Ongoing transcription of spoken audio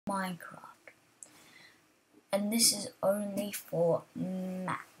Minecraft. And this is only for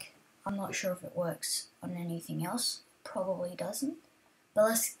Mac. I'm not sure if it works on anything else. Probably doesn't.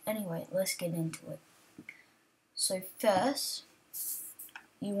 But let's get into it. So first,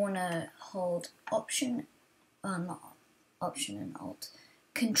 you want to hold not Option and Alt,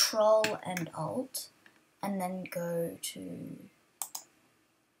 Control and Alt, and then go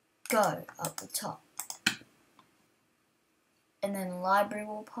up the top. And then library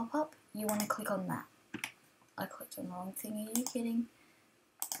will pop up. You want to click on that. I clicked on the wrong thing, are you kidding?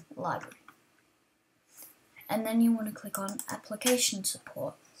 Library. And then you want to click on application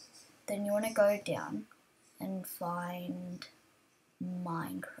support. Then you want to go down and find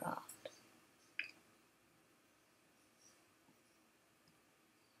Minecraft.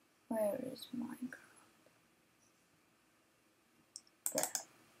 Where is Minecraft? There.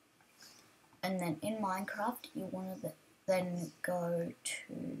 And then in Minecraft, you want to then go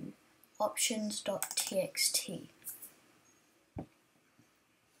to options.txt.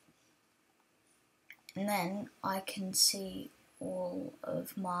 And then I can see all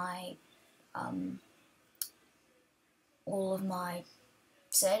of my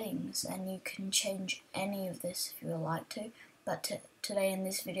settings, and you can change any of this if you would like to, but today in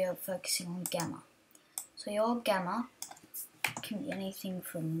this video I'm focusing on gamma. So your gamma can be anything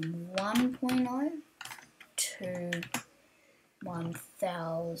from 1.0 to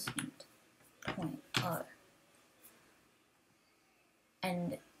 1000.0,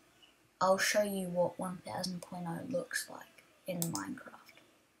 and I'll show you what 1000.0 looks like in Minecraft.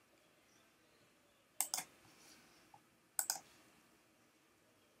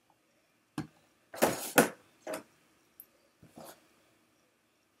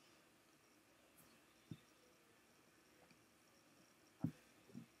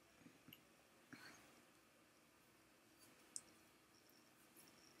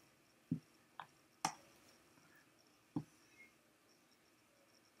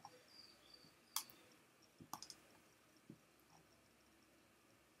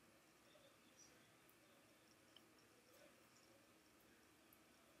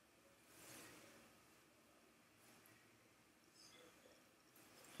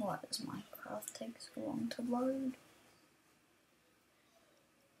 Why does Minecraft take so long to load?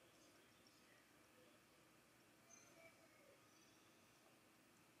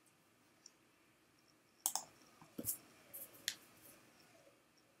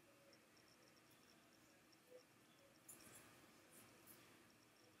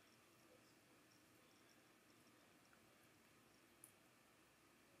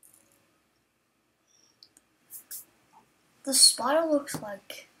 The spider looks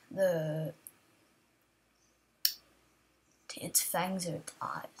like its fangs are its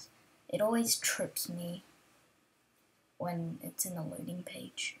eyes. It always trips me when it's in the loading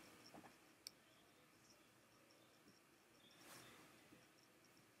page.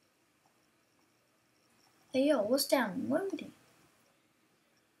 Hey yo, what's downloading?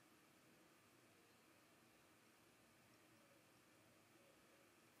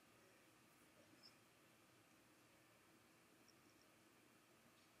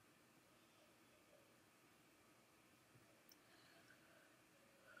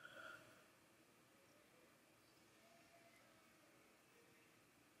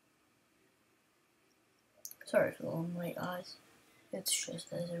 Sorry for the long wait, guys. It's just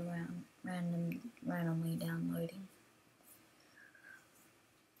there's a randomly downloading.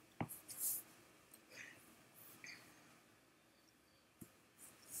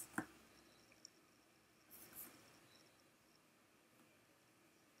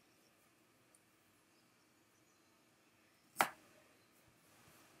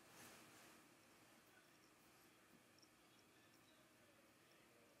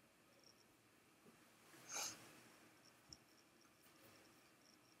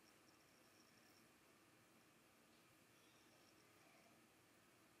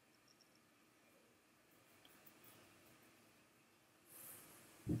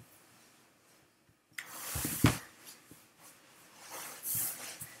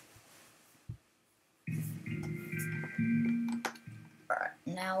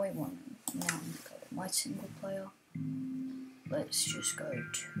 Now I'm going to go to my single player. Let's just go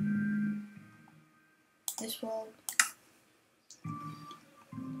to this world.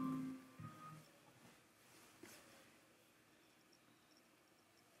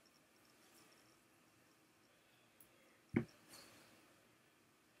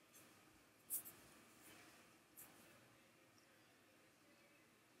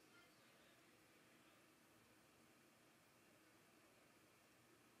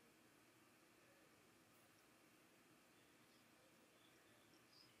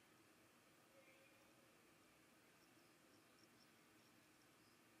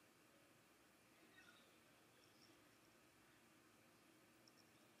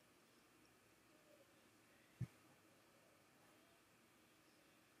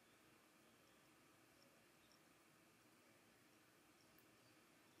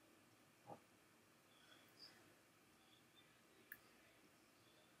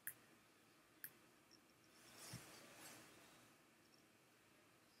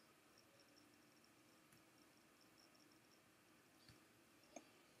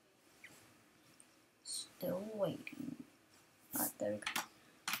 waiting. Right, there we go.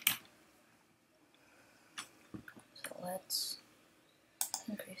 So let's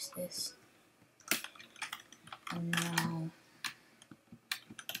increase this. And now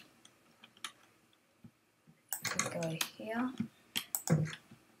we go here.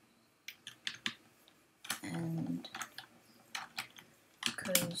 And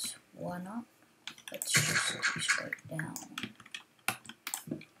because why not? Let's just go straight down.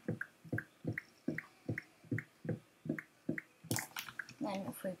 Then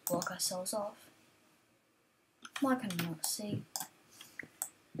if we block ourselves off, why can I not see?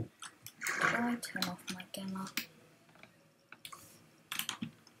 Do I turn off my gamma?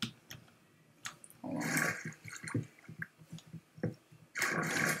 Hold on.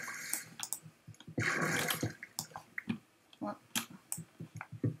 What?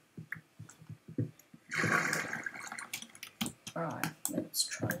 Right, let's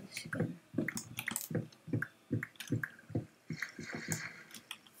try this again.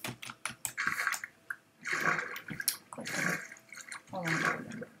 Hold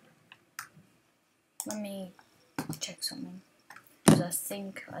on. Let me check something. Because I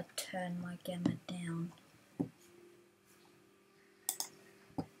think I turned my gamma down.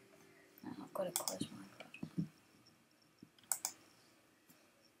 Now I've got to close Minecraft.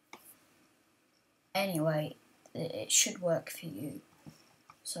 Anyway, it should work for you.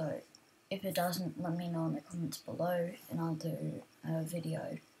 So if it doesn't, let me know in the comments below and I'll do a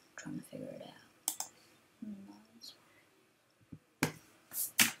video trying to figure it out.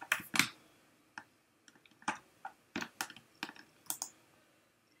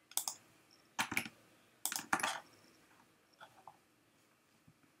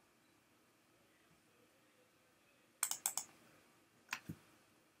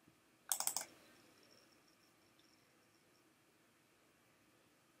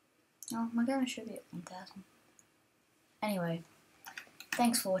 Oh, my gamma should be at 1000. Anyway,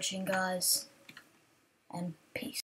 thanks for watching, guys, and peace.